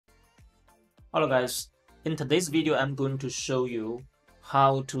Hello guys, in today's video I'm going to show you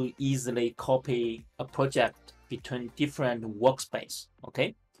how to easily copy a project between different workspace.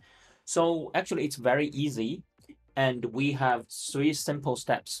 Okay, so actually it's very easy and we have three simple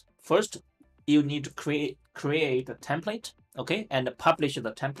steps. First, you need to create a template, okay, and publish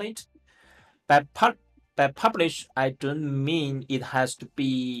the template. By, by publish, I don't mean it has to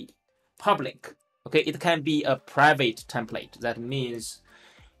be public. Okay, it can be a private template. That means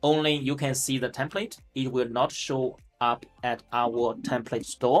only you can see the template. It will not show up at our template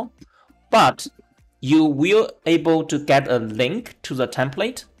store, but you will able to get a link to the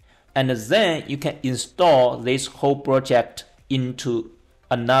template, and then you can install this whole project into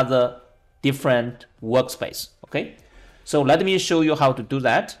another different workspace. Okay, so let me show you how to do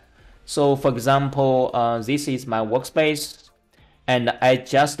that. So for example, this is my workspace, and I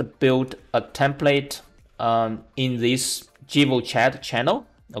just built a template in this UChat channel.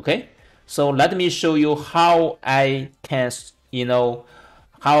 Okay, so let me show you how I can,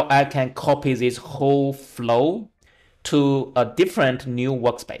 how I can copy this whole flow to a different new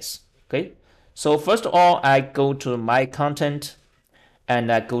workspace. Okay, so first of all, I go to my content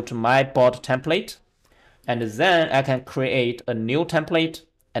and I go to my bot template, and then I can create a new template,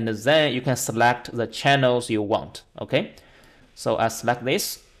 and then you can select the channels you want. Okay, so I select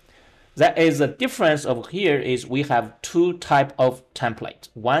this. That is the difference over here is we have two type of template.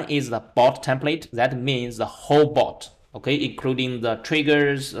 One is the bot template. That means the whole bot, okay, including the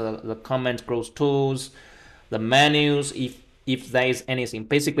triggers, the comment growth tools, the menus, if there is anything.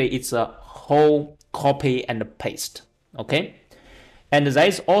 Basically, it's a whole copy and paste, okay? And there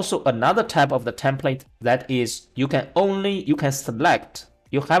is also another type of the template that is you can select,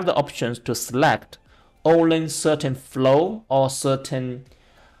 you have the options to select only certain flow or certain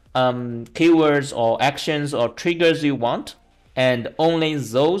keywords or actions or triggers you want, and only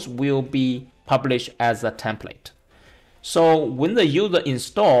those will be published as a template. So when the user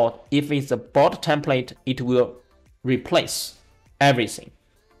install, if it's a bot template, it will replace everything.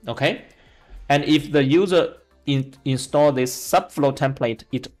 Okay, and if the user install this subflow template,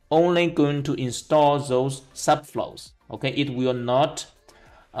 it only going to install those subflows. Okay, it will not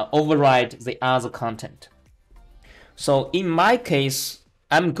override the other content. So in my case,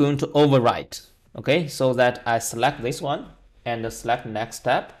 I'm going to overwrite, okay, so that I select this one and select next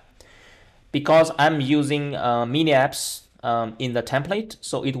step. Because I'm using mini apps in the template,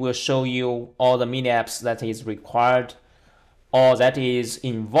 so it will show you all the mini apps that is required or that is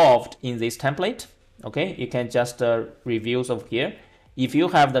involved in this template. Okay, you can just review over here. If you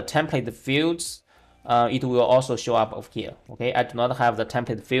have the template fields, it will also show up over here. Okay, I do not have the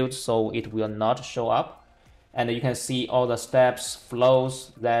template fields, so it will not show up. And you can see all the steps,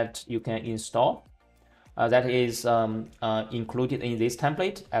 flows that you can install. That is included in this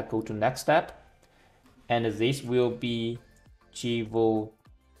template. I go to next step, and this will be UChat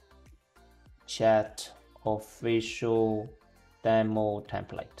official demo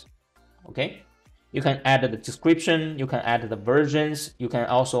template. Okay, you can add the description, you can add the versions, you can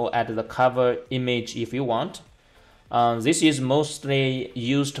also add the cover image if you want. This is mostly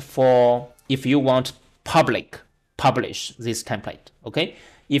used for if you want publish this template. Okay,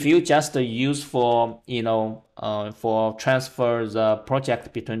 if you just use for for transfer the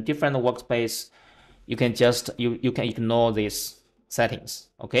project between different workspace, you can just you can ignore these settings.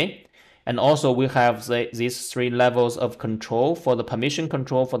 Okay, and also we have these three levels of control for the permission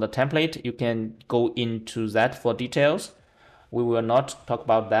control for the template. You can go into that for details. We will not talk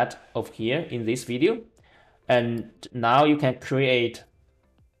about that over here in this video. And now you can create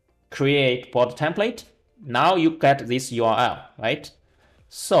bot template. Now you get this URL, right?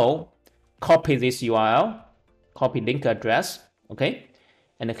 So copy this URL, copy link address, okay?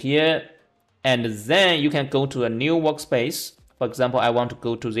 And here, and then you can go to a new workspace. For example, I want to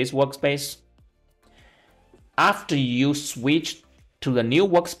go to this workspace. After you switch to the new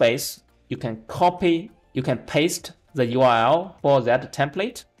workspace, you can paste the URL for that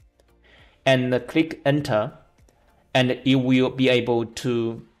template and click enter, and you will be able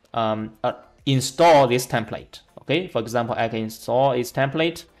to install this template. Okay, for example, I can install this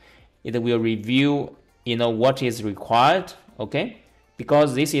template. It will review what is required. Okay,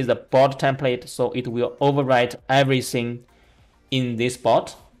 because this is a bot template, so it will overwrite everything in this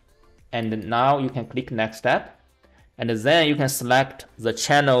bot. And now you can click next step, and then you can select the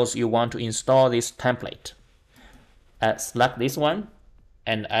channels you want to install this template. I select this one,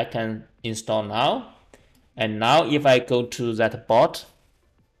 and I can install now. And now if I go to that bot,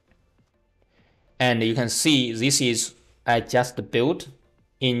 and you can see this is I just built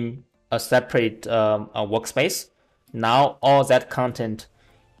in a separate workspace. Now all that content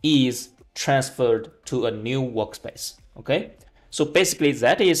is transferred to a new workspace. Okay, so basically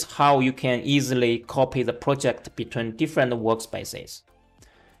that is how you can easily copy the project between different workspaces.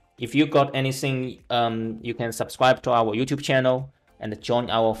 If you got anything, you can subscribe to our YouTube channel and join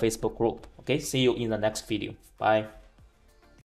our Facebook group. Okay, see you in the next video. Bye.